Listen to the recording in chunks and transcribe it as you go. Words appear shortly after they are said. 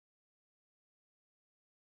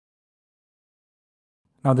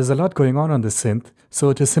Now there's a lot going on the synth,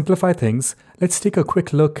 so to simplify things, let's take a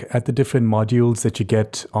quick look at the different modules that you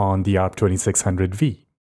get on the ARP 2600V.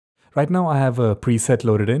 Right now I have a preset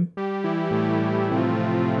loaded in.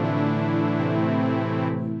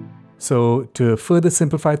 So to further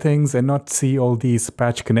simplify things and not see all these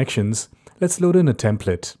patch connections, let's load in a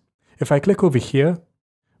template. If I click over here,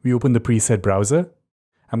 we open the preset browser.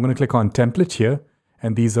 I'm going to click on template here,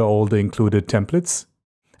 and these are all the included templates.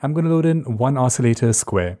 I'm going to load in one oscillator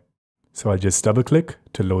square. So I'll just double click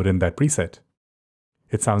to load in that preset.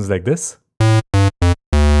 It sounds like this.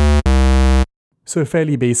 So a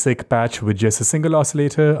fairly basic patch with just a single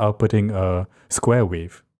oscillator outputting a square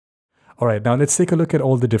wave. Alright, now let's take a look at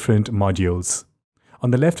all the different modules. On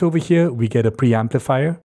the left over here, we get a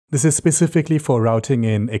preamplifier. This is specifically for routing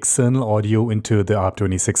in external audio into the ARP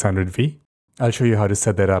 2600V. I'll show you how to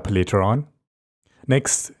set that up later on.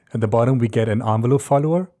 Next, at the bottom, we get an envelope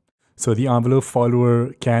follower. So the envelope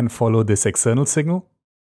follower can follow this external signal,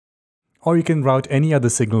 or you can route any other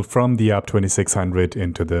signal from the ARP 2600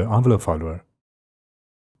 into the envelope follower.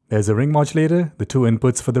 There's a ring modulator, the two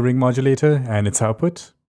inputs for the ring modulator and its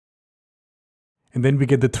output. And then we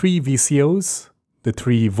get the three VCOs, the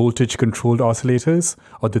three voltage controlled oscillators,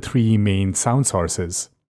 or the three main sound sources.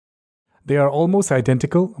 They are almost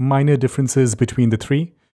identical, minor differences between the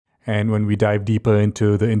three. And when we dive deeper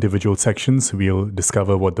into the individual sections, we'll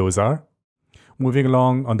discover what those are. Moving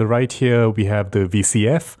along on the right here, we have the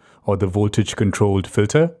VCF, or the voltage controlled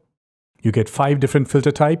filter. You get 5 different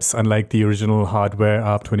filter types, unlike the original hardware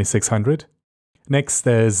ARP 2600. Next,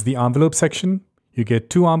 there's the envelope section. You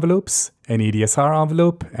get 2 envelopes, an ADSR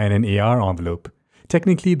envelope and an AR envelope.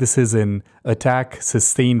 Technically, this is an attack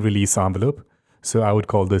sustained release envelope, so I would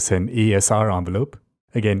call this an ASR envelope.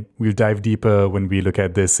 Again, we'll dive deeper when we look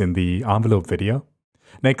at this in the envelope video.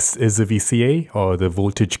 Next is the VCA, or the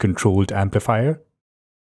voltage controlled amplifier,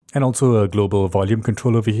 and also a global volume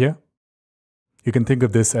control over here. You can think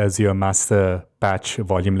of this as your master patch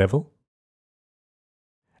volume level.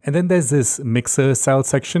 And then there's this mixer cell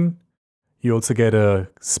section. You also get a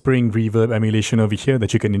spring reverb emulation over here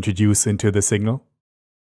that you can introduce into the signal.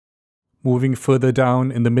 Moving further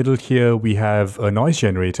down in the middle here, we have a noise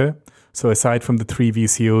generator. So aside from the 3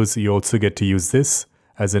 VCOs, you also get to use this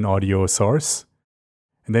as an audio source.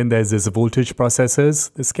 And then there's this voltage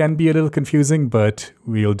processors. This can be a little confusing, but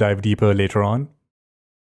we'll dive deeper later on.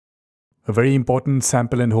 A very important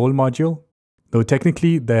sample and hold module. Though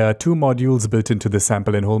technically there are 2 modules built into the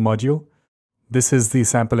sample and hold module. This is the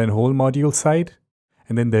sample and hold module side.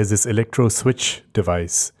 And then there's this electro switch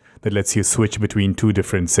device that lets you switch between 2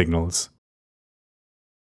 different signals.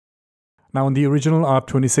 Now on the original ARP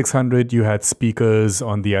 2600, you had speakers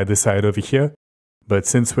on the other side over here. But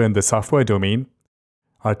since we're in the software domain,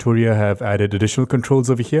 Arturia have added additional controls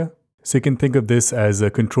over here. So you can think of this as a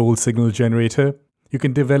control signal generator. You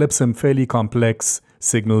can develop some fairly complex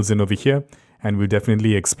signals in over here, and we'll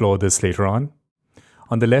definitely explore this later on.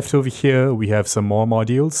 On the left over here, we have some more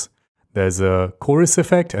modules. There's a chorus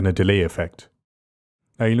effect and a delay effect.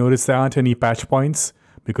 Now you'll notice there aren't any patch points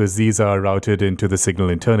because these are routed into the signal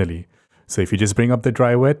internally. So if you just bring up the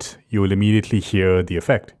dry wet, you will immediately hear the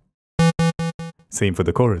effect. Same for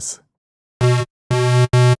the chorus.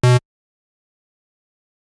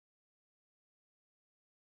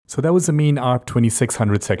 So that was the main ARP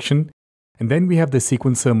 2600 section. And then we have the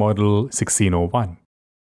sequencer model 1601.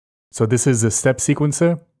 So this is a step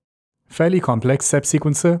sequencer, fairly complex step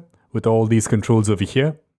sequencer with all these controls over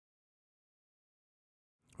here.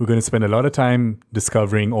 We're going to spend a lot of time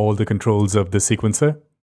discovering all the controls of the sequencer.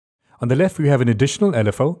 On the left, we have an additional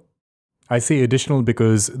LFO. I say additional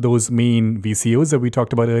because those main VCOs that we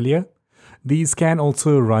talked about earlier, these can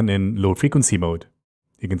also run in low frequency mode.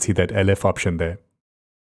 You can see that LF option there.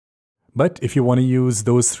 But if you want to use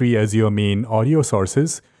those 3 as your main audio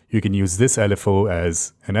sources, you can use this LFO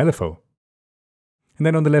as an LFO. And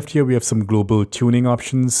then on the left here, we have some global tuning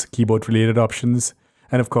options, keyboard related options,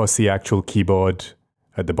 and of course the actual keyboard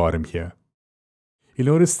at the bottom here.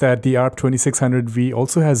 You'll notice that the ARP 2600V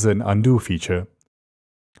also has an undo feature,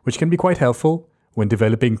 which can be quite helpful when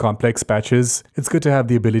developing complex patches. It's good to have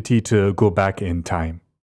the ability to go back in time.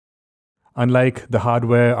 Unlike the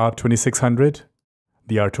hardware ARP 2600,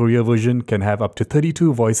 the Arturia version can have up to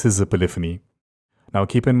 32 voices of polyphony. Now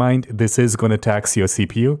keep in mind, this is going to tax your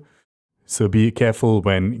CPU, so be careful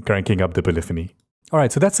when cranking up the polyphony.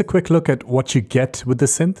 Alright, so that's a quick look at what you get with the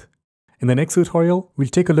synth. In the next tutorial, we'll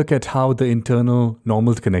take a look at how the internal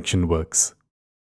normal connection works.